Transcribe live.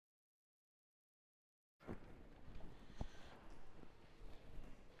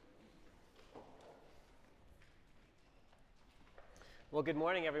Well, good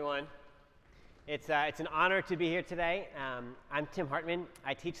morning, everyone. It's an honor to be here today. I'm Tim Hartman.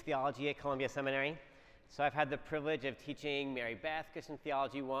 I teach theology at Columbia Seminary. So I've had the privilege of teaching Mary Beth Christian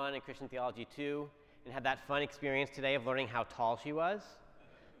Theology 1 and Christian Theology 2, and had that fun experience today of learning how tall she was,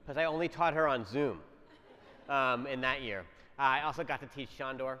 because I only taught her on Zoom in that year. I also got to teach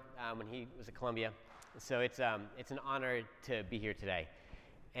Shandor when he was at Columbia. So it's an honor to be here today.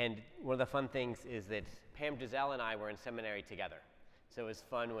 And one of the fun things is that Pam Giselle and I were in seminary together. So it was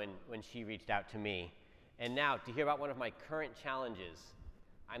fun when she reached out to me. And now, to hear about one of my current challenges,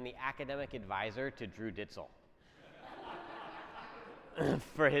 I'm the academic advisor to Drew Ditzel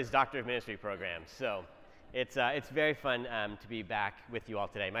for his Doctor of Ministry program. So it's very fun to be back with you all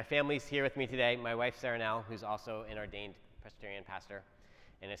today. My family's here with me today. My wife, Sarah Nell, who's also an ordained Presbyterian pastor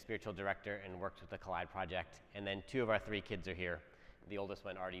and a spiritual director and works with the Collide Project. And then 2 of our 3 kids are here, the oldest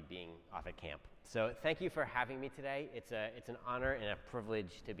one already being off at camp. So thank you for having me today. It's an honor and a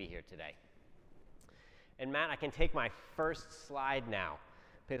privilege to be here today. And Matt, I can take my first slide now,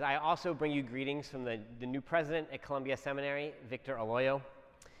 because I also bring you greetings from the new president at Columbia Seminary, Victor Aloyo.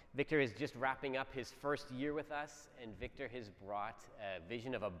 Victor is just wrapping up his first year with us, and Victor has brought a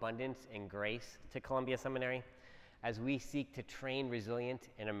vision of abundance and grace to Columbia Seminary as we seek to train resilient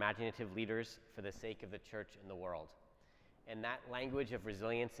and imaginative leaders for the sake of the church and the world. And that language of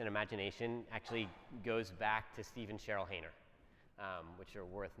resilience and imagination actually goes back to Steve and Cheryl Hayner, which are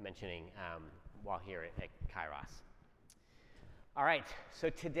worth mentioning while here at Kairos. All right, so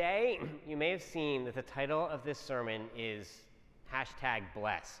today you may have seen that the title of this sermon is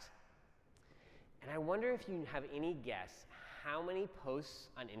 #blessed. And I wonder if you have any guess how many posts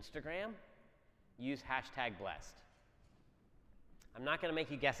on Instagram use #blessed. I'm not going to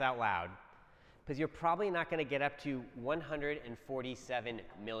make you guess out loud, because you're probably not going to get up to 147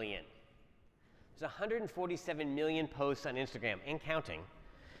 million. There's 147 million posts on Instagram, and counting,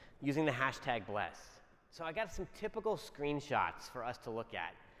 using the #blessed. So I got some typical screenshots for us to look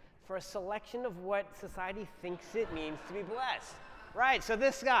at for a selection of what society thinks it means to be blessed. Right, so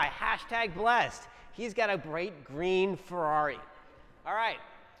this guy, #blessed, he's got a bright green Ferrari. All right.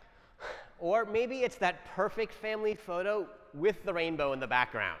 Or maybe it's that perfect family photo with the rainbow in the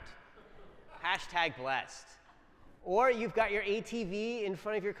background. #blessed. Or you've got your ATV in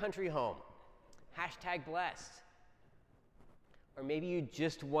front of your country home. #blessed. Or maybe you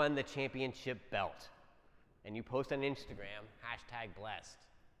just won the championship belt and you post on Instagram, #blessed.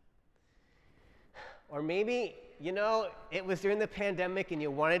 Or maybe, it was during the pandemic and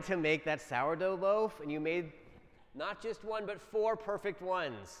you wanted to make that sourdough loaf and you made not just one, but 4 perfect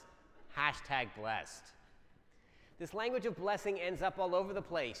ones. #blessed. This language of blessing ends up all over the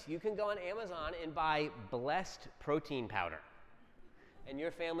place. You can go on Amazon and buy blessed protein powder, and your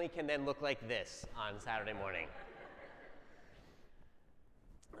family can then look like this on Saturday morning.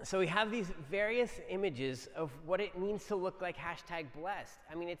 So we have these various images of what it means to look like #blessed.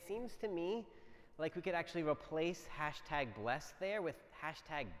 I mean, it seems to me like we could actually replace #blessed there with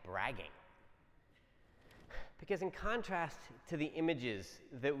 #bragging. Because in contrast to the images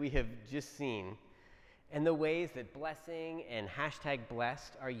that we have just seen, and the ways that blessing and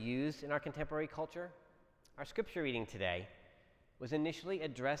 #blessed are used in our contemporary culture, our scripture reading today was initially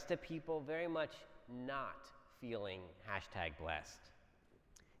addressed to people very much not feeling #blessed.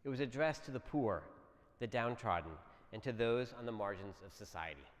 It was addressed to the poor, the downtrodden, and to those on the margins of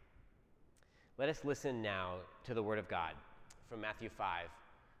society. Let us listen now to the word of God from Matthew 5,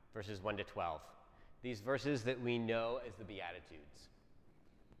 verses 1 to 12. These verses that we know as the Beatitudes.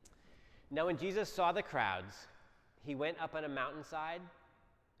 Now when Jesus saw the crowds, he went up on a mountainside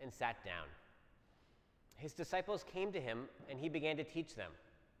and sat down. His disciples came to him, and he began to teach them.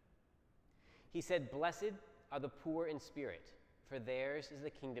 He said, "Blessed are the poor in spirit, for theirs is the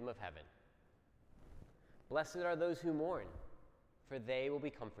kingdom of heaven. Blessed are those who mourn, for they will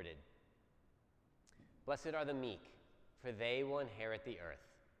be comforted. Blessed are the meek, for they will inherit the earth.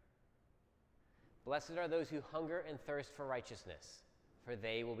 Blessed are those who hunger and thirst for righteousness, for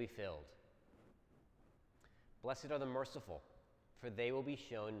they will be filled. Blessed are the merciful, for they will be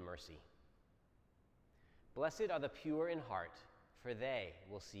shown mercy. Blessed are the pure in heart, for they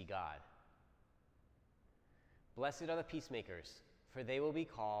will see God. Blessed are the peacemakers, for they will be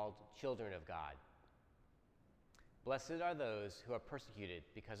called children of God. Blessed are those who are persecuted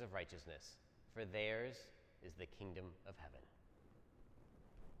because of righteousness, for theirs is the kingdom of heaven.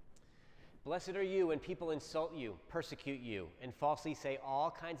 Blessed are you when people insult you, persecute you, and falsely say all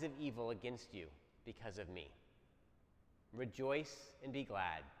kinds of evil against you because of me. Rejoice and be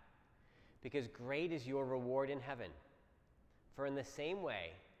glad, because great is your reward in heaven. For in the same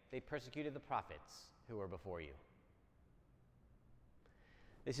way they persecuted the prophets who were before you.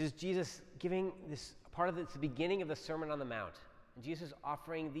 This is Jesus giving this part of it's the beginning of the Sermon on the Mount. And Jesus is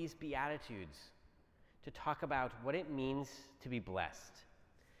offering these Beatitudes to talk about what it means to be blessed.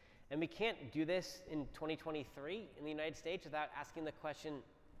 And we can't do this in 2023 in the United States without asking the question,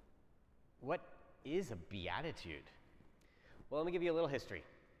 what is a beatitude? Well, let me give you a little history.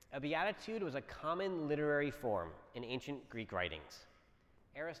 A beatitude was a common literary form in ancient Greek writings.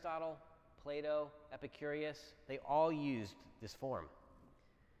 Aristotle, Plato, Epicurus, they all used this form.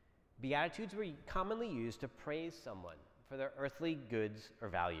 Beatitudes were commonly used to praise someone for their earthly goods or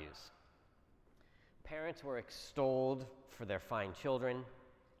values. Parents were extolled for their fine children.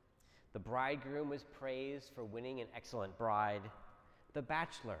 The bridegroom was praised for winning an excellent bride. The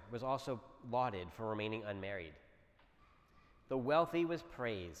bachelor was also lauded for remaining unmarried. The wealthy was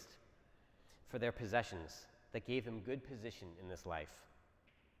praised for their possessions that gave them good position in this life.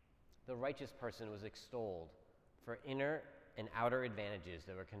 The righteous person was extolled for inner and outer advantages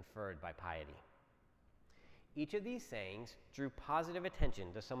that were conferred by piety. Each of these sayings drew positive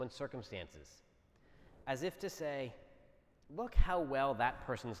attention to someone's circumstances, as if to say, look how well that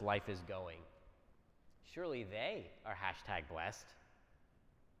person's life is going. Surely they are #blessed.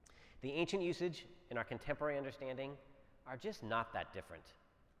 The ancient usage and our contemporary understanding are just not that different.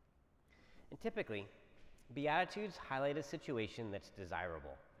 And typically, Beatitudes highlight a situation that's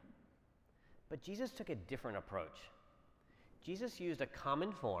desirable. But Jesus took a different approach. Jesus used a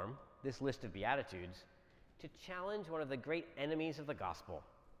common form, this list of Beatitudes, to challenge one of the great enemies of the gospel,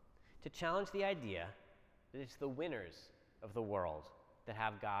 to challenge the idea that it's the winners of the world that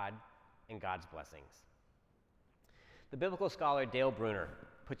have God and God's blessings. The biblical scholar Dale Bruner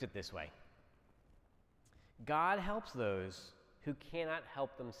puts it this way: God helps those who cannot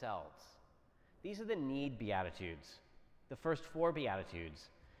help themselves. These are the need Beatitudes, the first 4 Beatitudes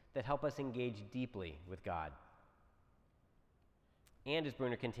that help us engage deeply with God. And as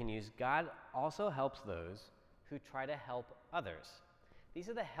Bruner continues, God also helps those who try to help others. These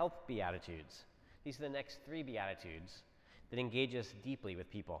are the help Beatitudes. These are the next 3 Beatitudes that engage us deeply with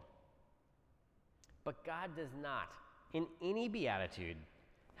people. But God does not, in any Beatitude,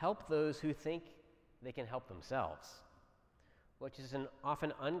 help those who think they can help themselves, which is an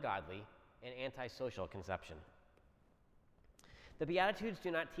often ungodly and antisocial conception. The Beatitudes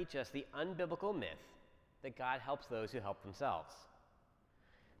do not teach us the unbiblical myth that God helps those who help themselves.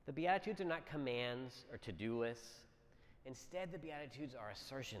 The Beatitudes are not commands or to-do lists. Instead, the Beatitudes are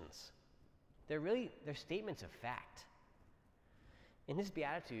assertions. They're statements of fact. In his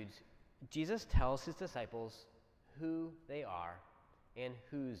Beatitudes, Jesus tells his disciples who they are and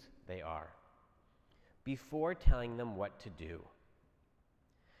whose they are before telling them what to do.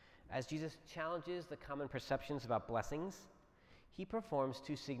 As Jesus challenges the common perceptions about blessings, he performs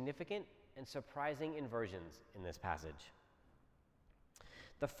 2 significant and surprising inversions in this passage.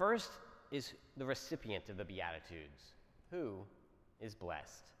 The first is the recipient of the Beatitudes, who is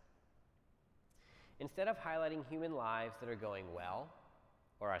blessed. Instead of highlighting human lives that are going well,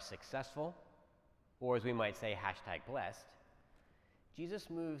 or are successful, or as we might say, #blessed, Jesus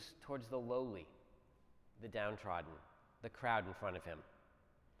moves towards the lowly, the downtrodden, the crowd in front of him.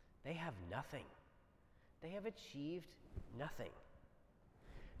 They have nothing. They have achieved nothing.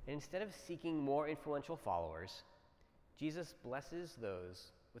 And instead of seeking more influential followers, Jesus blesses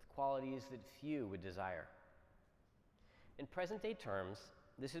those with qualities that few would desire. In present-day terms,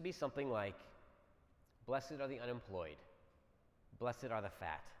 this would be something like, blessed are the unemployed, blessed are the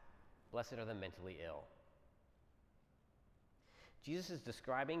fat, blessed are the mentally ill. Jesus is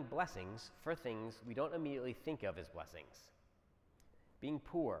describing blessings for things we don't immediately think of as blessings. Being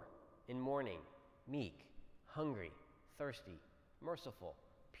poor, in mourning, meek, hungry, thirsty, merciful,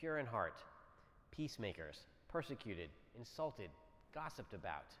 pure in heart, peacemakers, persecuted, insulted, gossiped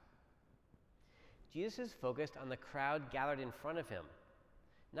about. Jesus is focused on the crowd gathered in front of him,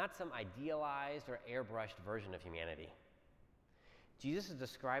 not some idealized or airbrushed version of humanity. Jesus is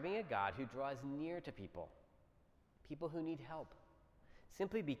describing a God who draws near to people who need help,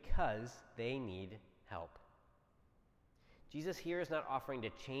 simply because they need help. Jesus here is not offering to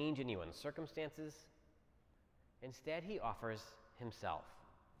change anyone's circumstances. Instead, he offers himself.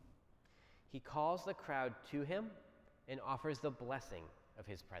 He calls the crowd to him and offers the blessing of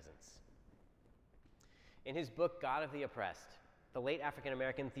his presence. In his book, God of the Oppressed, the late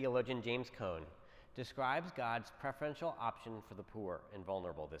African-American theologian James Cone describes God's preferential option for the poor and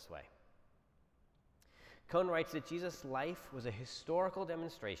vulnerable this way. Cone writes that Jesus' life was a historical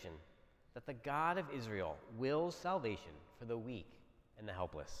demonstration that the God of Israel wills salvation for the weak and the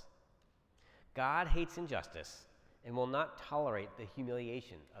helpless. God hates injustice and will not tolerate the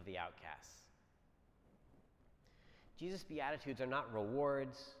humiliation of the outcasts. Jesus' Beatitudes are not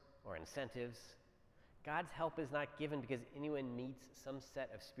rewards or incentives. God's help is not given because anyone meets some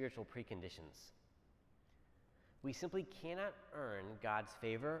set of spiritual preconditions. We simply cannot earn God's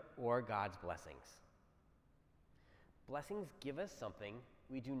favor or God's blessings. Blessings give us something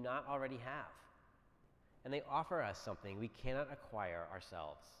we do not already have, and they offer us something we cannot acquire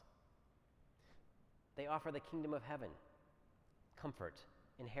ourselves. They offer the kingdom of heaven, comfort,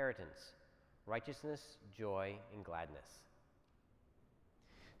 inheritance, righteousness, joy, and gladness.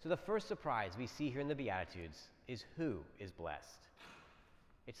 So the first surprise we see here in the Beatitudes is who is blessed.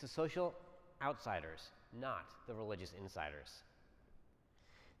 It's the social outsiders, not the religious insiders.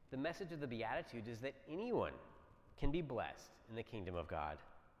 The message of the Beatitudes is that anyone can be blessed in the kingdom of God.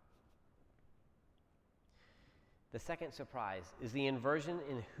 The second surprise is the inversion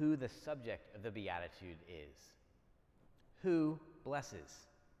in who the subject of the Beatitude is. Who blesses?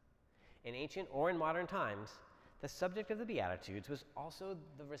 In ancient or in modern times, the subject of the Beatitudes was also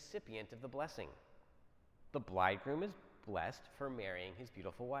the recipient of the blessing. The bridegroom is blessed for marrying his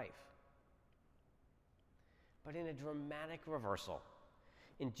beautiful wife. But in a dramatic reversal,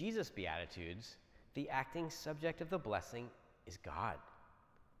 in Jesus' Beatitudes, the acting subject of the blessing is God.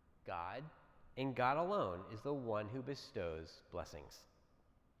 God, and God alone, is the one who bestows blessings.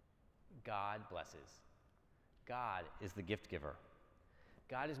 God blesses. God is the gift giver.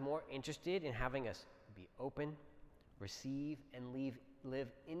 God is more interested in having us be open, receive, and live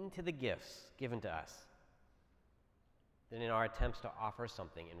into the gifts given to us than in our attempts to offer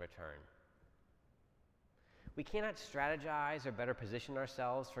something in return. We cannot strategize or better position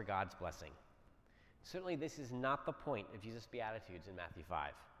ourselves for God's blessing. Certainly, this is not the point of Jesus' Beatitudes in Matthew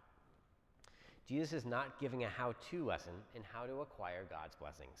 5. Jesus is not giving a how-to lesson in how to acquire God's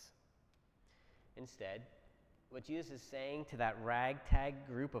blessings. Instead, what Jesus is saying to that ragtag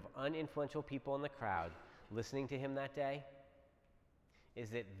group of uninfluential people in the crowd listening to him that day is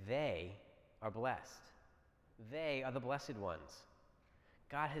that they are blessed. They are the blessed ones.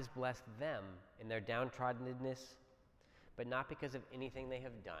 God has blessed them in their downtroddenness, but not because of anything they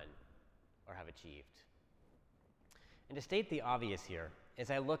have done or have achieved. And to state the obvious here,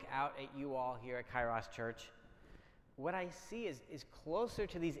 as I look out at you all here at Kairos Church, what I see is closer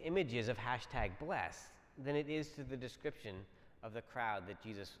to these images of #blessed than it is to the description of the crowd that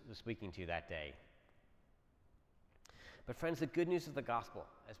Jesus was speaking to that day. But friends, the good news of the gospel,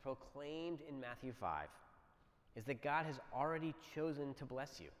 as proclaimed in Matthew 5, is that God has already chosen to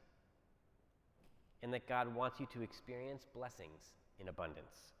bless you, and that God wants you to experience blessings in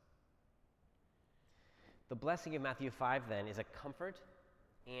abundance. The blessing of Matthew 5, then, is a comfort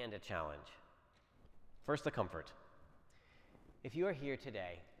and a challenge. First, the comfort. If you are here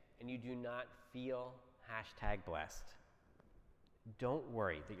today and you do not feel #blessed, don't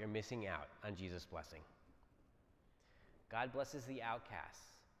worry that you're missing out on Jesus' blessing. God blesses the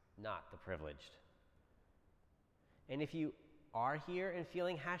outcasts, not the privileged. And if you are here and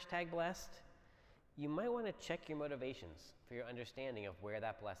feeling #blessed, you might want to check your motivations for your understanding of where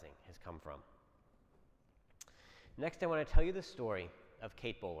that blessing has come from. Next, I want to tell you the story of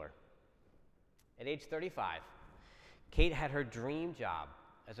Kate Bowler. At age 35, Kate had her dream job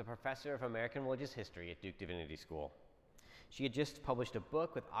as a professor of American religious history at Duke Divinity School. She had just published a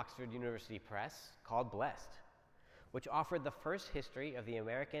book with Oxford University Press called Blessed, which offered the first history of the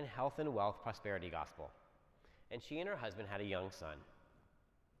American health and wealth prosperity gospel. And she and her husband had a young son.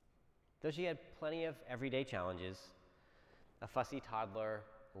 Though she had plenty of everyday challenges, a fussy toddler,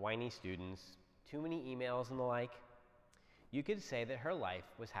 whiny students, too many emails and the like, you could say that her life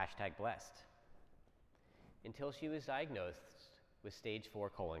was #blessed until she was diagnosed with stage 4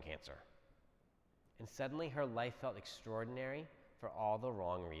 colon cancer. And suddenly her life felt extraordinary for all the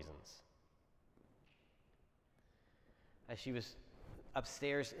wrong reasons. As she was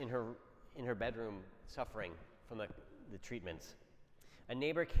upstairs in her bedroom suffering from the treatments, a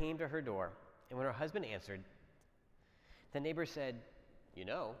neighbor came to her door, and when her husband answered, the neighbor said, "You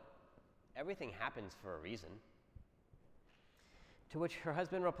know, everything happens for a reason." To which her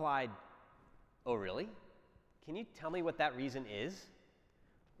husband replied, "Oh, really? Can you tell me what that reason is?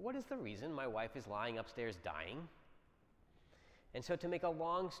 What is the reason my wife is lying upstairs dying?" And so, to make a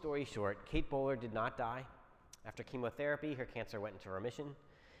long story short, Kate Bowler did not die. After chemotherapy, her cancer went into remission,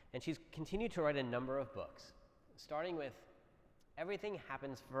 and she's continued to write a number of books, starting with Everything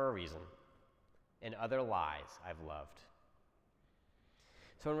Happens for a Reason and Other Lies I've Loved.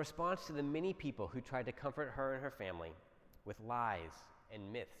 So in response to the many people who tried to comfort her and her family with lies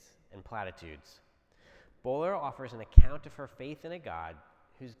and myths and platitudes, Bowler offers an account of her faith in a God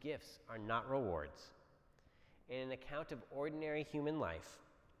whose gifts are not rewards, and an account of ordinary human life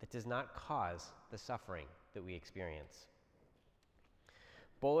that does not cause the suffering that we experience.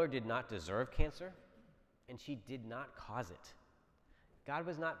 Bowler did not deserve cancer, and she did not cause it. God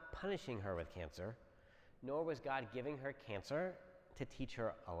was not punishing her with cancer, nor was God giving her cancer to teach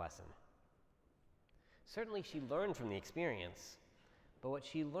her a lesson. Certainly she learned from the experience, but what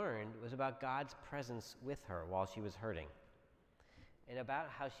she learned was about God's presence with her while she was hurting, and about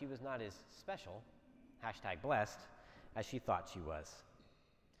how she was not as special, #blessed, as she thought she was.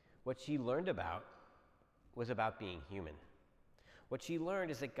 What she learned about was about being human. What she learned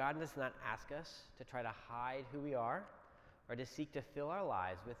is that God does not ask us to try to hide who we are or to seek to fill our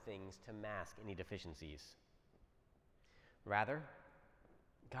lives with things to mask any deficiencies. Rather,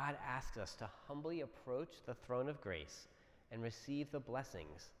 God asks us to humbly approach the throne of grace and receive the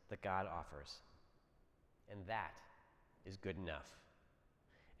blessings that God offers. And that is good enough.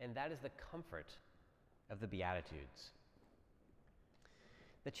 And that is the comfort of the Beatitudes.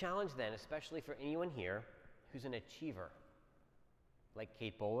 The challenge then, especially for anyone here who's an achiever, like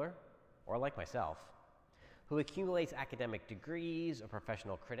Kate Bowler or like myself, who accumulates academic degrees or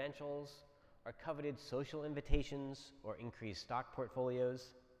professional credentials or coveted social invitations or increased stock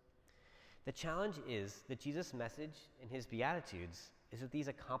portfolios, the challenge is that Jesus' message in his Beatitudes is that these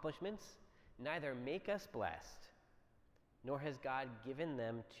accomplishments neither make us blessed, nor has God given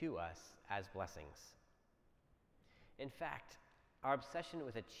them to us as blessings. In fact, our obsession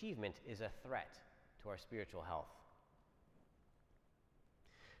with achievement is a threat to our spiritual health.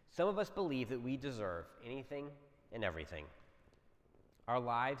 Some of us believe that we deserve anything and everything. Our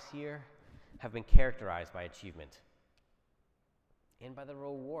lives here have been characterized by achievement and by the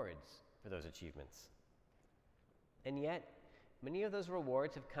rewards for those achievements. And yet, many of those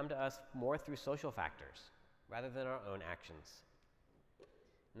rewards have come to us more through social factors rather than our own actions.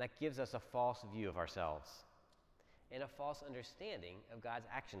 And that gives us a false view of ourselves and a false understanding of God's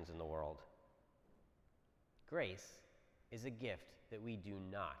actions in the world. Grace is a gift that we do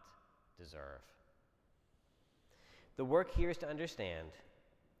not deserve. The work here is to understand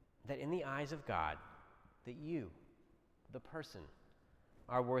that in the eyes of God, that you, the person,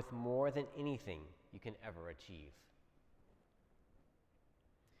 are worth more than anything you can ever achieve.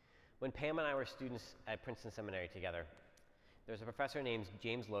 When Pam and I were students at Princeton Seminary together, there was a professor named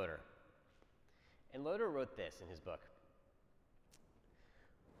James Loder. And Loder wrote this in his book: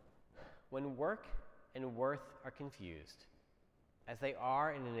 "When work and worth are confused, as they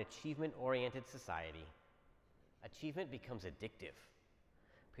are in an achievement-oriented society, achievement becomes addictive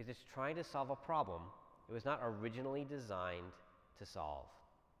because it's trying to solve a problem it was not originally designed to solve.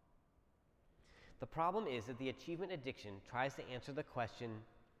 The problem is that the achievement addiction tries to answer the question,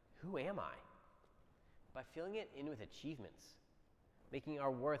 who am I? By filling it in with achievements, making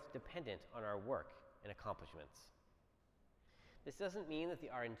our worth dependent on our work and accomplishments. This doesn't mean that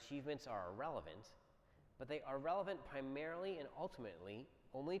our achievements are irrelevant, but they are relevant primarily and ultimately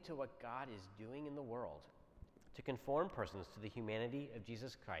only to what God is doing in the world, to conform persons to the humanity of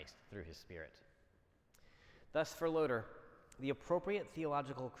Jesus Christ through his Spirit. Thus, for Loder, the appropriate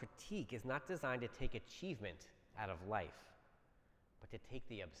theological critique is not designed to take achievement out of life, but to take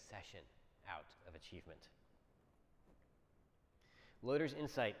the obsession out of achievement. Loder's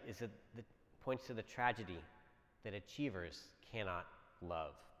insight is that points to the tragedy that achievers cannot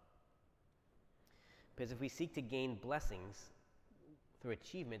love. Because if we seek to gain blessings through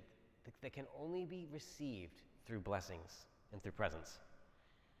achievement, that can only be received through blessings and through presence,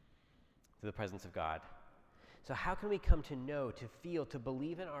 through the presence of God. So how can we come to know, to feel, to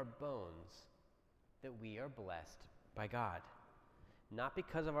believe in our bones that we are blessed by God? Not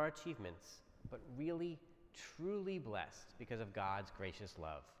because of our achievements, but really, truly blessed because of God's gracious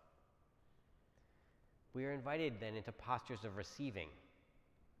love. We are invited then into postures of receiving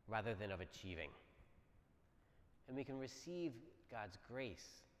rather than of achieving. And we can receive God's grace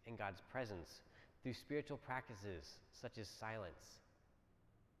and God's presence through spiritual practices such as silence,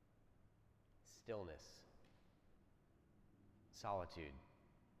 stillness, solitude,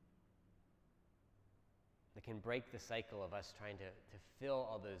 that can break the cycle of us trying to fill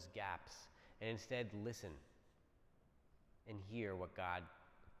all those gaps and instead listen and hear what God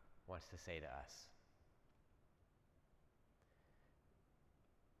wants to say to us.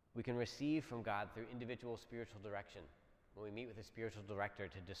 We can receive from God through individual spiritual direction when we meet with a spiritual director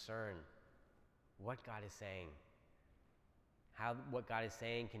to discern what God is saying, how what God is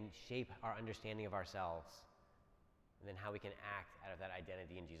saying can shape our understanding of ourselves, and then how we can act out of that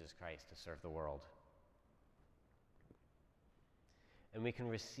identity in Jesus Christ to serve the world. And we can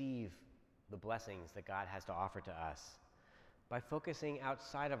receive the blessings that God has to offer to us by focusing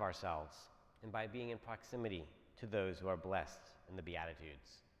outside of ourselves and by being in proximity to those who are blessed in the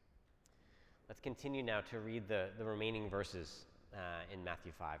Beatitudes. Let's continue now to read the remaining verses in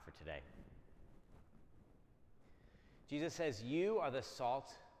Matthew 5 for today. Jesus says, "You are the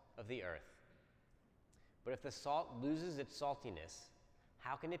salt of the earth. But if the salt loses its saltiness,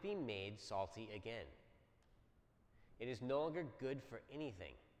 how can it be made salty again? It is no longer good for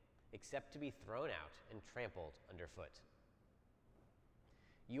anything except to be thrown out and trampled underfoot.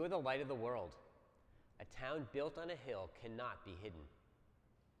 You are the light of the world. A town built on a hill cannot be hidden.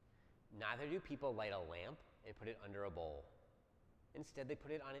 Neither do people light a lamp and put it under a bowl. Instead, they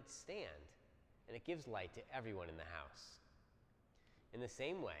put it on its stand, and it gives light to everyone in the house. In the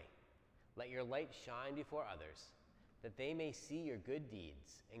same way, let your light shine before others, that they may see your good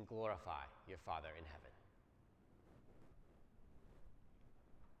deeds and glorify your Father in heaven."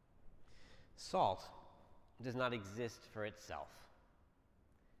 Salt does not exist for itself.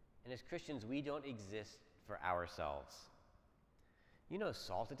 And as Christians, we don't exist for ourselves. You know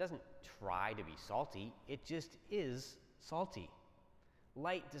salt, it doesn't try to be salty, it just is salty.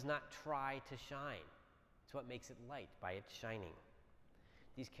 Light does not try to shine. It's what makes it light by its shining.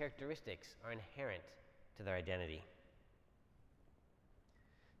 These characteristics are inherent to their identity.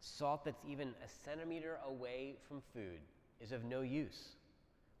 Salt that's even a centimeter away from food is of no use.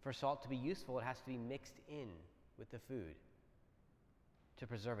 For salt to be useful, it has to be mixed in with the food to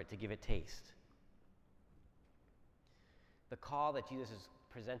preserve it, to give it taste. The call that Jesus is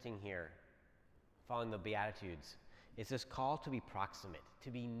presenting here, following the Beatitudes, is this call to be proximate, to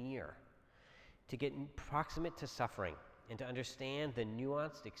be near, to get proximate to suffering, and to understand the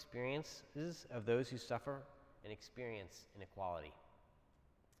nuanced experiences of those who suffer and experience inequality.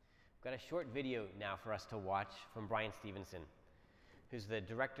 I've got a short video now for us to watch from Brian Stevenson, who's the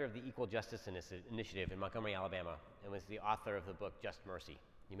director of the Equal Justice Initiative in Montgomery, Alabama, and was the author of the book Just Mercy.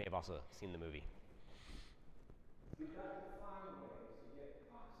 You may have also seen the movie. We've got to find ways to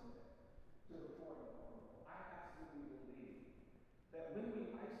get proximate to the poor and vulnerable. I absolutely believe that when we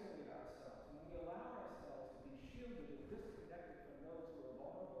isolate ourselves, when we allow ourselves to be shielded and disconnected from those who are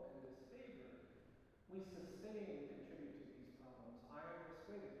vulnerable and disfavored, we sustain and contribute to these problems. I am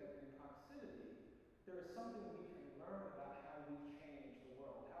persuaded that in proximity, there is something we can learn about how we change the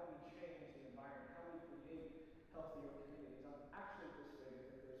world, how we change the environment, how we create healthier communities. I'm actually persuaded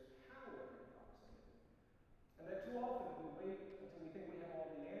that there's power in proximity. And that too often we wait until we think we have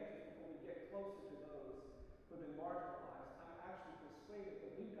all the answers before we get closer to those who have been marginalized. I'm actually persuaded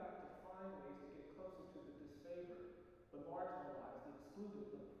that we've got to find ways to get closer to the disfavored, the marginalized, the excluded,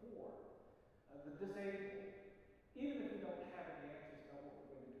 the poor, the disabled. Even if we don't have any answers about what we're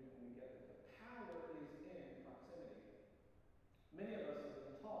going to do when we get there, the power is in proximity. Many of us have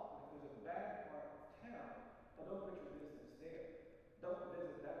been taught that if there's a bad part of town, well, don't put your business there. Don't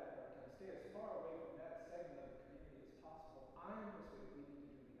visit that part of town. Stay as far away from that segment of the community as possible. I am persuaded we need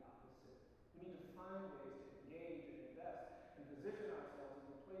to do the opposite. We need to find ways to engage and invest and position ourselves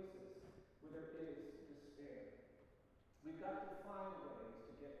in the places where there is despair. We've got to find ways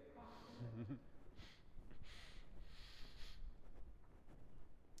to get proximate.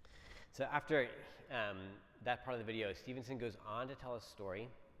 So after that part of the video, Stevenson goes on to tell a story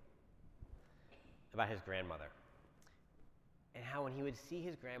about his grandmother and how when he would see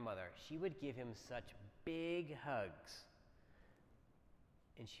his grandmother, she would give him such big hugs,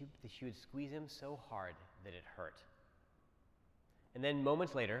 and she would squeeze him so hard that it hurt. And then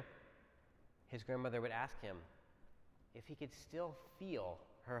moments later, his grandmother would ask him if he could still feel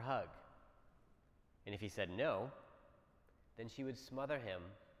her hug. And if he said no, then she would smother him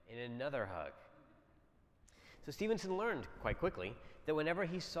in another hug. So Stevenson learned quite quickly that whenever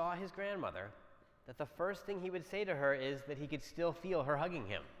he saw his grandmother, that the first thing he would say to her is that he could still feel her hugging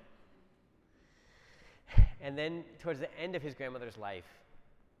him. And then towards the end of his grandmother's life,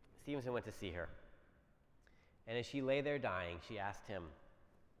 Stevenson went to see her. And as she lay there dying, she asked him,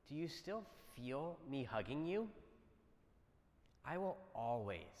 "Do you still feel me hugging you? I will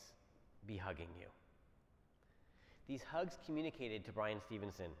always be hugging you." These hugs communicated to Brian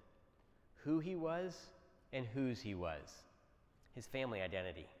Stevenson who he was and whose he was, his family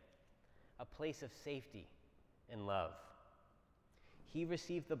identity, a place of safety and love. He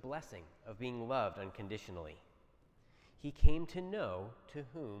received the blessing of being loved unconditionally. He came to know to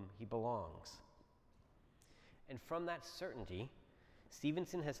whom he belongs. And from that certainty,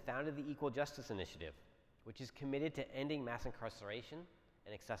 Stevenson has founded the Equal Justice Initiative, which is committed to ending mass incarceration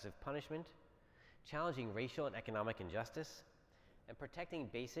and excessive punishment, challenging racial and economic injustice, and protecting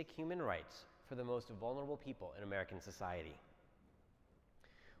basic human rights for the most vulnerable people in American society.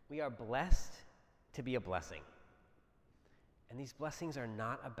 We are blessed to be a blessing. And these blessings are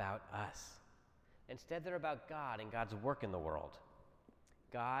not about us. Instead, they're about God and God's work in the world.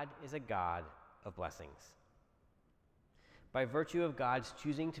 God is a God of blessings. By virtue of God's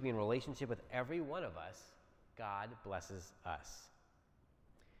choosing to be in relationship with every one of us, God blesses us.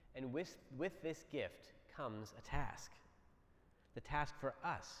 And with this gift comes a task. The task for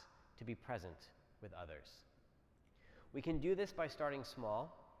us to be present with others. We can do this by starting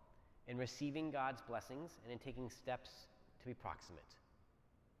small and receiving God's blessings and in taking steps to be proximate.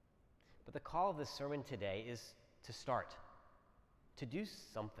 But the call of this sermon today is to start, to do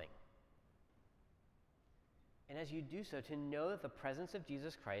something. And as you do so, to know that the presence of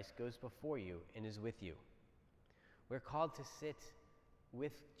Jesus Christ goes before you and is with you. We're called to sit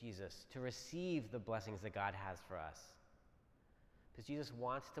with Jesus, to receive the blessings that God has for us. Because Jesus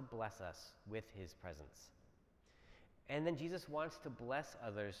wants to bless us with his presence. And then Jesus wants to bless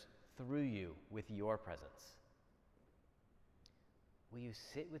others through you with your presence. Will you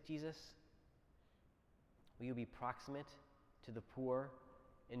sit with Jesus? Will you be proximate to the poor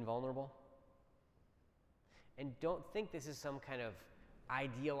and vulnerable? And don't think this is some kind of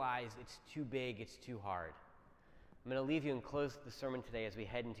idealized, it's too big, it's too hard. I'm going to leave you and close the sermon today as we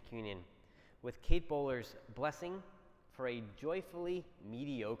head into communion with Kate Bowler's blessing for a joyfully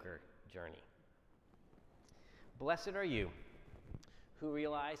mediocre journey. Blessed are you who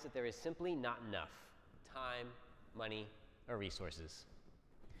realize that there is simply not enough time, money, or resources.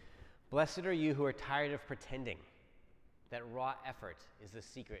 Blessed are you who are tired of pretending that raw effort is the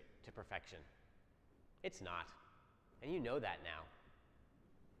secret to perfection. It's not, and you know that now.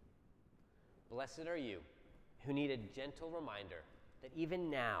 Blessed are you who need a gentle reminder that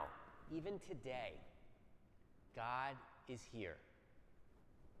even now, even today, God is here.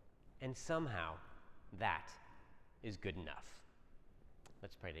 And somehow, that is good enough.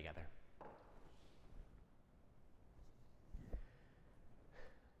 Let's pray together.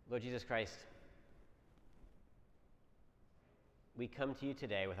 Lord Jesus Christ, we come to you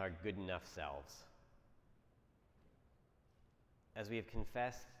today with our good enough selves. As we have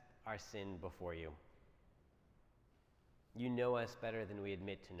confessed our sin before you, you know us better than we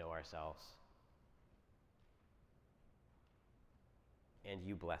admit to know ourselves. And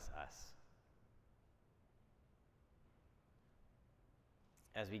you bless us.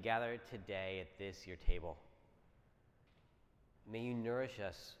 As we gather today at this, your table, may you nourish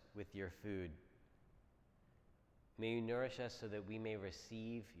us with your food. May you nourish us so that we may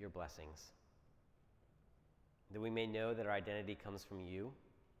receive your blessings. That we may know that our identity comes from you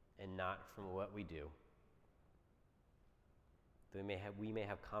and not from what we do. That we may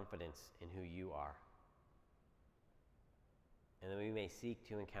have confidence in who you are. And that we may seek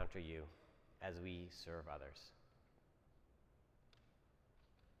to encounter you as we serve others.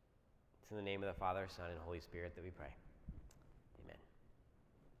 It's in the name of the Father, Son, and Holy Spirit that we pray.